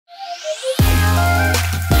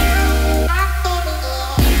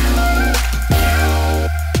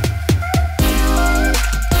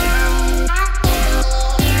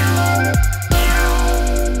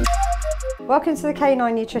Welcome to the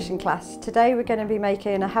Canine Nutrition class. Today we're going to be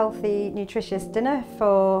making a healthy, nutritious dinner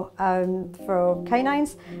for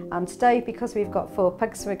canines, and today, because we've got 4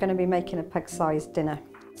 pugs, we're going to be making a pug-sized dinner.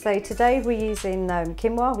 So today we're using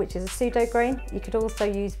quinoa, which is a pseudo grain. You could also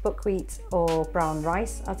use buckwheat or brown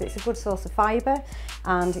rice, as it's a good source of fibre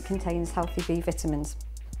and it contains healthy B vitamins.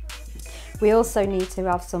 We also need to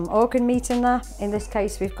have some organ meat in there. In this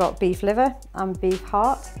case we've got beef liver and beef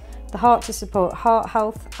heart. The heart to support heart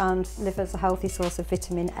health, and liver is a healthy source of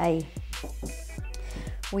vitamin A.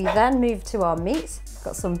 We then move to our meat.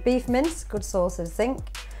 Got some beef mince, good source of zinc,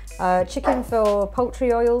 chicken for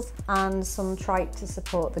poultry oils, and some tripe to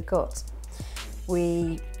support the gut.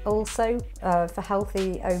 We also, for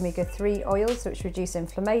healthy omega-3 oils which reduce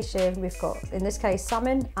inflammation, we've got, in this case,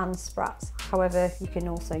 salmon and sprat. However, you can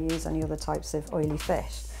also use any other types of oily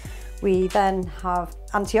fish. We then have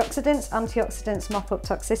antioxidants. Antioxidants mop up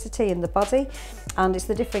toxicity in the body, and it's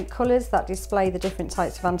the different colours that display the different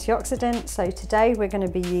types of antioxidants. So today we're going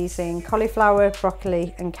to be using cauliflower,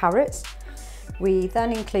 broccoli and carrots. We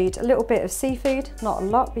then include a little bit of seafood, not a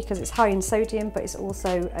lot because it's high in sodium, but it's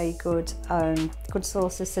also a good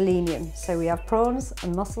source of selenium. So we have prawns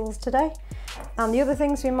and mussels today. And the other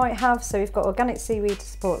things we might have, so we've got organic seaweed to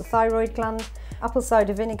support the thyroid gland, apple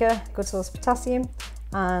cider vinegar, good source of potassium,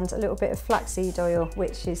 and a little bit of flaxseed oil,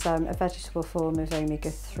 which is a vegetable form of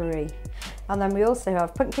omega-3. And then we also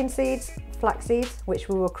have pumpkin seeds, flax seeds, which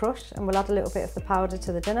we will crush, and we'll add a little bit of the powder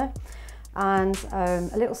to the dinner, and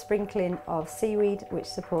a little sprinkling of seaweed, which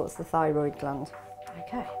supports the thyroid gland.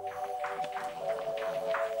 Okay.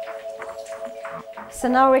 So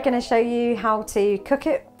now we're going to show you how to cook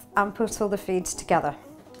it and put all the feeds together.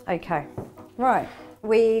 Okay, right.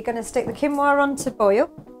 We're going to stick the quinoa on to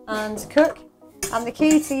boil and cook. And the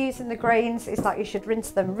key to using the grains is that you should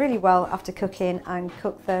rinse them really well after cooking and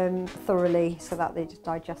cook them thoroughly so that they're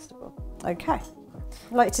digestible. Okay.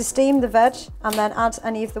 I like to steam the veg and then add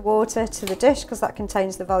any of the water to the dish because that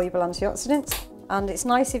contains the valuable antioxidants. And it's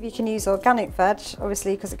nice if you can use organic veg,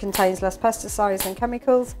 obviously, because it contains less pesticides and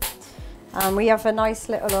chemicals. And we have a nice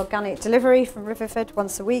little organic delivery from Riverford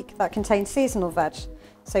once a week that contains seasonal veg.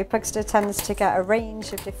 So Pugster tends to get a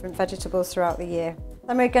range of different vegetables throughout the year.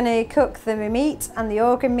 Then we're going to cook the meat and the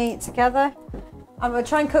organ meat together. And we'll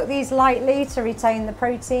try and cook these lightly to retain the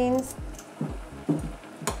proteins.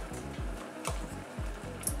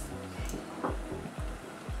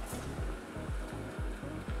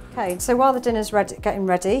 Okay, so while the dinner's getting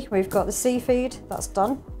ready, we've got the seafood, that's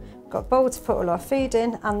done. We've got a bowl to put all our food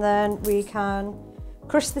in, and then we can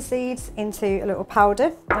crush the seeds into a little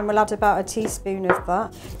powder, and we'll add about a teaspoon of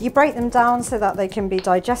that. You break them down so that they can be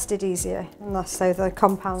digested easier, and that's so the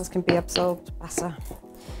compounds can be absorbed better.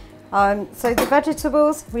 So the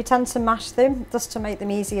vegetables, we tend to mash them just to make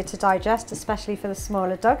them easier to digest, especially for the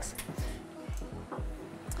smaller dogs.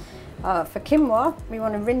 For quinoa, we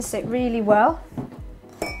want to rinse it really well.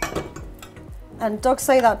 And dogs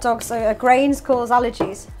say that grains cause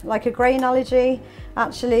allergies. Like a grain allergy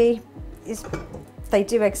actually they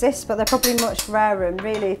do exist, but they're probably much rarer, and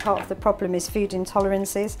really part of the problem is food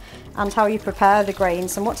intolerances and how you prepare the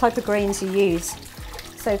grains and what type of grains you use.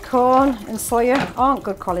 So corn and soya aren't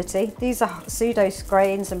good quality. These are pseudo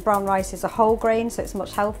grains, and brown rice is a whole grain, so it's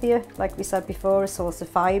much healthier, like we said before, a source of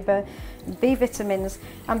fibre, B vitamins,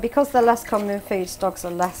 and because they're less common in foods, dogs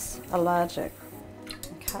are less allergic.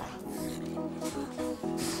 Okay.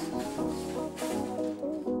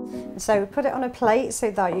 So put it on a plate so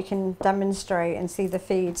that you can demonstrate and see the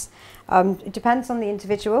feeds. It depends on the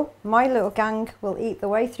individual. My little gang will eat the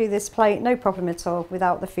way through this plate, no problem at all,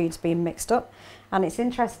 without the foods being mixed up. And it's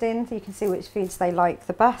interesting, you can see which foods they like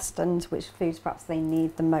the best and which foods perhaps they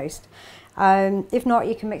need the most. If not,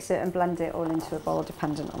 you can mix it and blend it all into a bowl,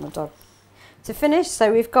 dependent on the dog. To finish,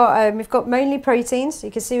 so we've got mainly proteins. You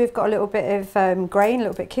can see we've got a little bit of grain, a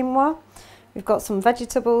little bit quinoa. We've got some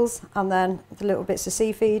vegetables, and then the little bits of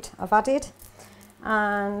seafood I've added.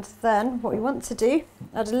 And then what we want to do,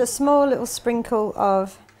 add a small little sprinkle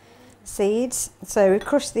of seeds. So we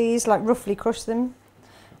crush these, like roughly crush them.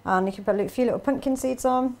 And you can put a few little pumpkin seeds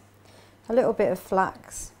on, a little bit of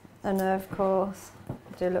flax, and of course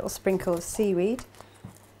do a little sprinkle of seaweed.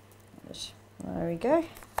 There we go,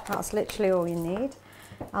 that's literally all you need.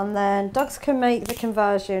 And then dogs can make the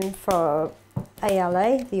conversion for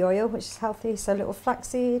ALA, the oil, which is healthy, so a little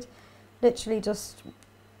flaxseed, literally just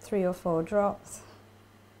 3 or 4 drops.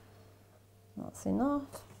 That's enough.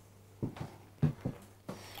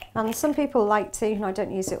 And some people like to, and I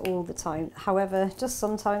don't use it all the time, however, just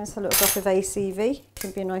sometimes a little drop of ACV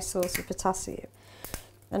can be a nice source of potassium.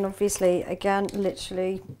 And obviously, again,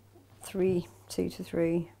 literally 2 to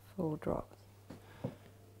 3, 4 drops.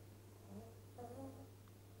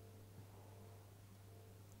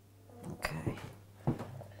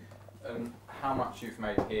 and how much you've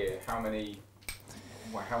made here, how many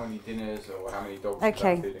dinners or how many dogs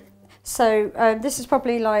Okay. you're feeding? So this is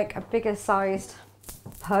probably like a bigger sized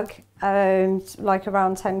pug, like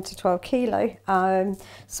around 10 to 12 kilo.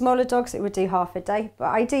 Smaller dogs, it would do half a day, but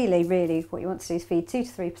ideally really what you want to do is feed 2 to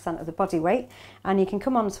 3% of the body weight, and you can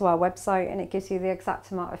come onto our website and it gives you the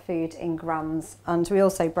exact amount of food in grams, and we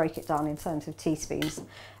also break it down in terms of teaspoons.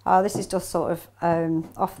 This is just sort of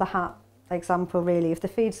off the hat example really of the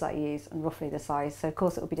foods that you use and roughly the size, so of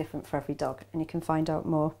course it will be different for every dog, and you can find out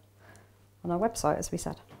more on our website, as we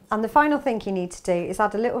said. And the final thing you need to do is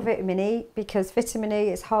add a little vitamin E, because vitamin E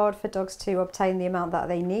is hard for dogs to obtain the amount that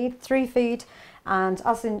they need through food, and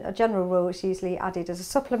as in a general rule it's usually added as a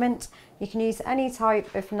supplement. You can use any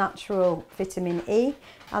type of natural vitamin E,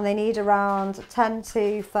 and they need around 10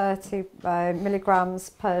 to 30 milligrams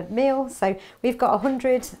per meal. So we've got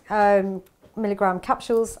 100 milligram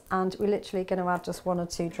capsules, and we're literally going to add just 1 or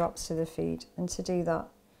 2 drops to the feed. And to do that,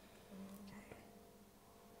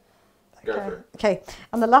 okay,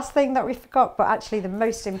 and the last thing that we forgot, but actually the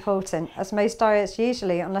most important, as most diets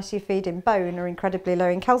usually, unless you feed in bone, are incredibly low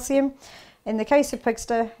in calcium. In the case of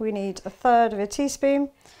Pugster, we need 1/3 of a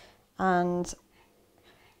teaspoon, and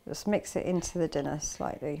just mix it into the dinner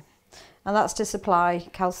slightly. And that's to supply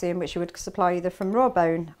calcium, which you would supply either from raw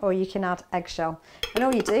bone or you can add eggshell. And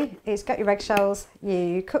all you do is get your eggshells,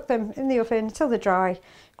 you cook them in the oven until they're dry,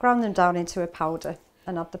 ground them down into a powder,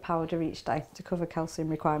 and add the powder each day to cover calcium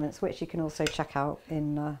requirements, which you can also check out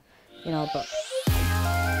in our book.